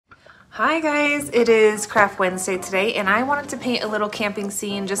Hi guys, it is Craft Wednesday today and I wanted to paint a little camping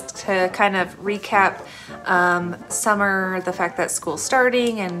scene just to kind of recap summer, the fact that school's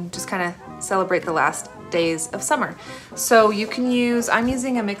starting, and just kind of celebrate the last days of summer. So you can use, I'm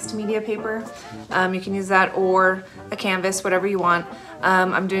using a mixed media paper. You can use that or a canvas, whatever you want.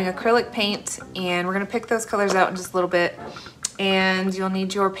 I'm doing acrylic paint and we're gonna pick those colors out in just a little bit. And you'll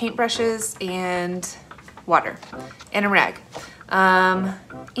need your paintbrushes and water and a rag.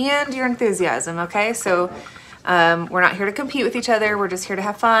 And your enthusiasm, okay? So we're not here to compete with each other, we're just here to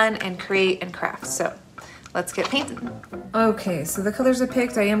have fun and create and craft. So let's get painting. Okay, so the colors I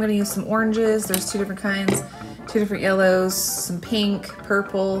picked, I am gonna use some oranges. There's two different kinds, two different yellows, some pink,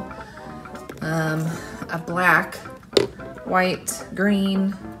 purple, a black, white,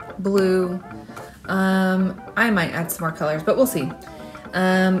 green, blue. I might add some more colors, but we'll see.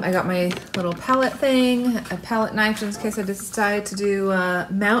 I got my little palette thing, a palette knife just in case I decide to do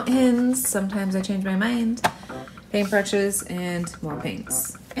mountains. Sometimes I change my mind. Paintbrushes and more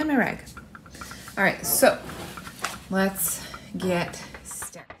paints. And my rag. Alright, so let's get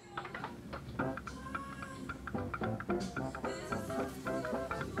started.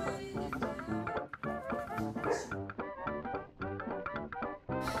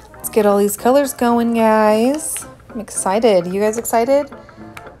 Let's get all these colors going, guys. I'm excited. You guys excited?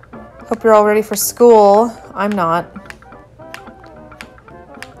 Hope you're all ready for school. I'm not.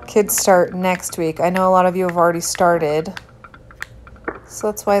 Kids start next week. I know a lot of you have already started. So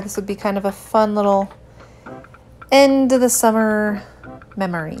that's why this would be kind of a fun little end of the summer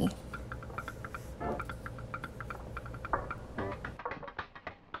memory.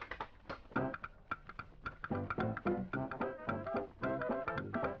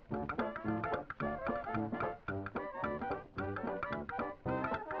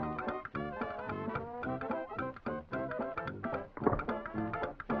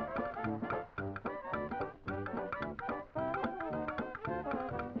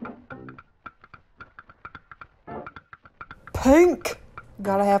 Pink.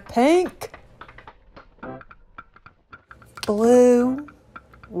 Gotta have pink. Blue.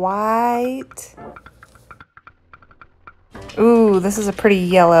 White. Ooh, this is a pretty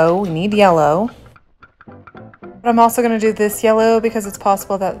yellow. We need yellow. But I'm also gonna do this yellow because it's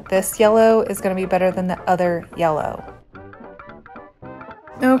possible that this yellow is gonna be better than the other yellow.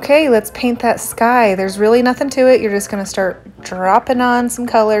 Okay, let's paint that sky. There's really nothing to it. You're just gonna start dropping on some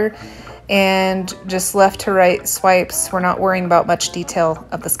color and just left to right swipes. We're not worrying about much detail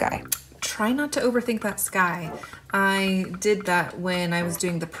of the sky. Try not to overthink that sky. I did that when I was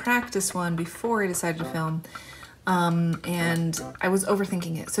doing the practice one before I decided to film, and I was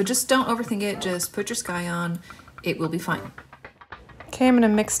overthinking it. So just don't overthink it, just put your sky on, it will be fine. Okay, I'm gonna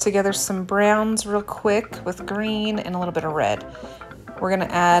mix together some browns real quick with green and a little bit of red. We're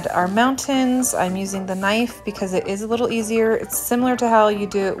gonna add our mountains. I'm using the knife because it is a little easier. It's similar to how you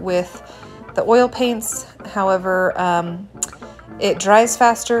do it with the oil paints. However, it dries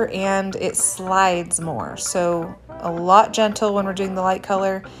faster and it slides more. So a lot gentle when we're doing the light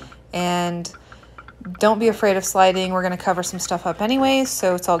color, and don't be afraid of sliding. We're gonna cover some stuff up anyway,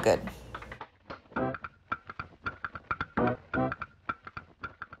 so it's all good.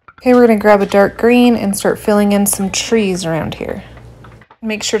 Okay, we're gonna grab a dark green and start filling in some trees around here.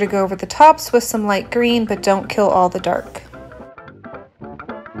 Make sure to go over the tops with some light green, but don't kill all the dark.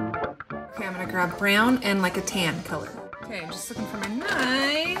 Okay, I'm gonna grab brown and like a tan color. Okay, I'm just looking for my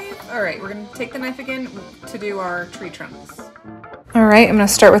knife. All right, we're gonna take the knife again to do our tree trunks. All right, I'm gonna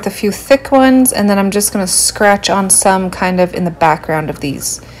start with a few thick ones, and then I'm just gonna scratch on some kind of in the background of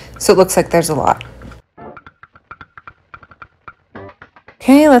these, so it looks like there's a lot.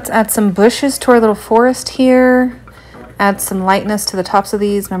 Okay, let's add some bushes to our little forest here. Add some lightness to the tops of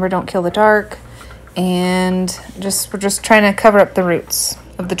these. Remember, don't kill the dark. And we're just trying to cover up the roots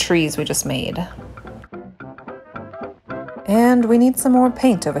of the trees we just made. And we need some more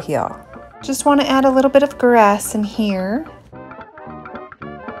paint over here. Just want to add a little bit of grass in here.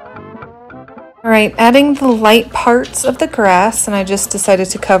 All right, adding the light parts of the grass, and I just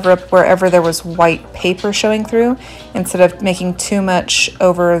decided to cover up wherever there was white paper showing through instead of making too much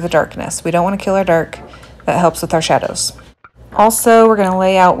over the darkness. We don't want to kill our dark. That helps with our shadows. Also, we're gonna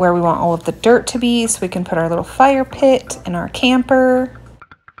lay out where we want all of the dirt to be so we can put our little fire pit and our camper.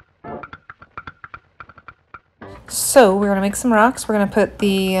 So we're gonna make some rocks. We're gonna put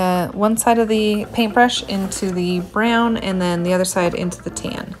the one side of the paintbrush into the brown and then the other side into the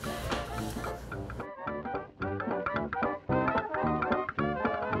tan.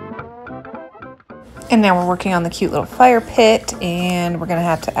 And now we're working on the cute little fire pit, and we're gonna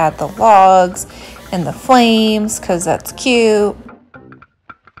have to add the logs and the flames because that's cute.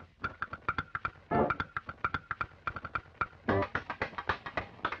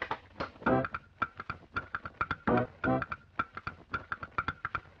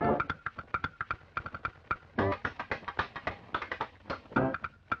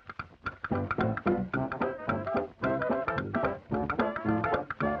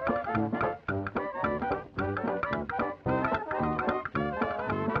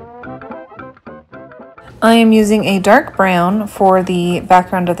 I am using a dark brown for the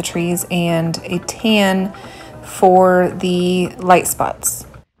background of the trees and a tan for the light spots.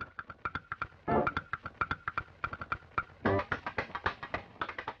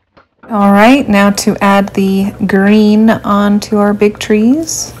 All right, now to add the green onto our big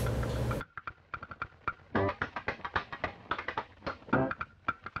trees.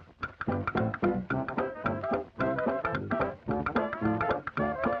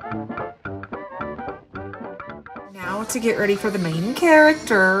 Now to get ready for the main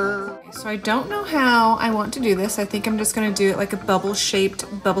character. So I don't know how I want to do this. I think I'm just gonna do it like a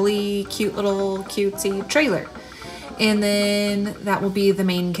bubble-shaped, bubbly, cute little cutesy trailer. And then that will be the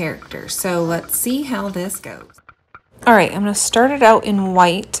main character. So let's see how this goes. All right, I'm gonna start it out in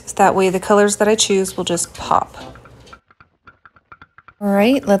white. So that way the colors that I choose will just pop. All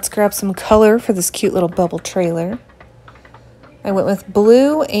right, let's grab some color for this cute little bubble trailer. I went with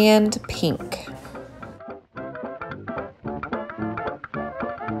blue and pink.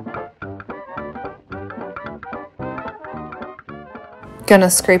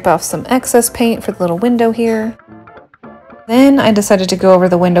 Gonna scrape off some excess paint for the little window here. Then I decided to go over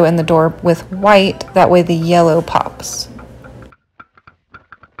the window and the door with white, that way the yellow pops.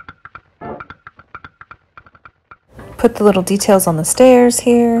 Put the little details on the stairs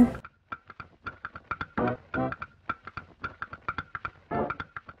here.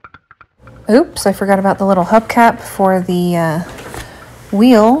 Oops, I forgot about the little hubcap for the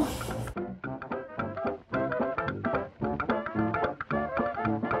wheel.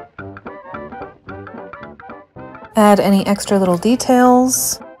 Add any extra little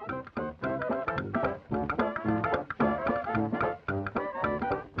details.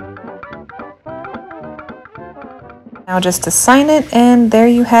 Now just to sign it, and there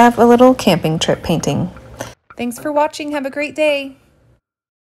you have a little camping trip painting. Thanks for watching. Have a great day.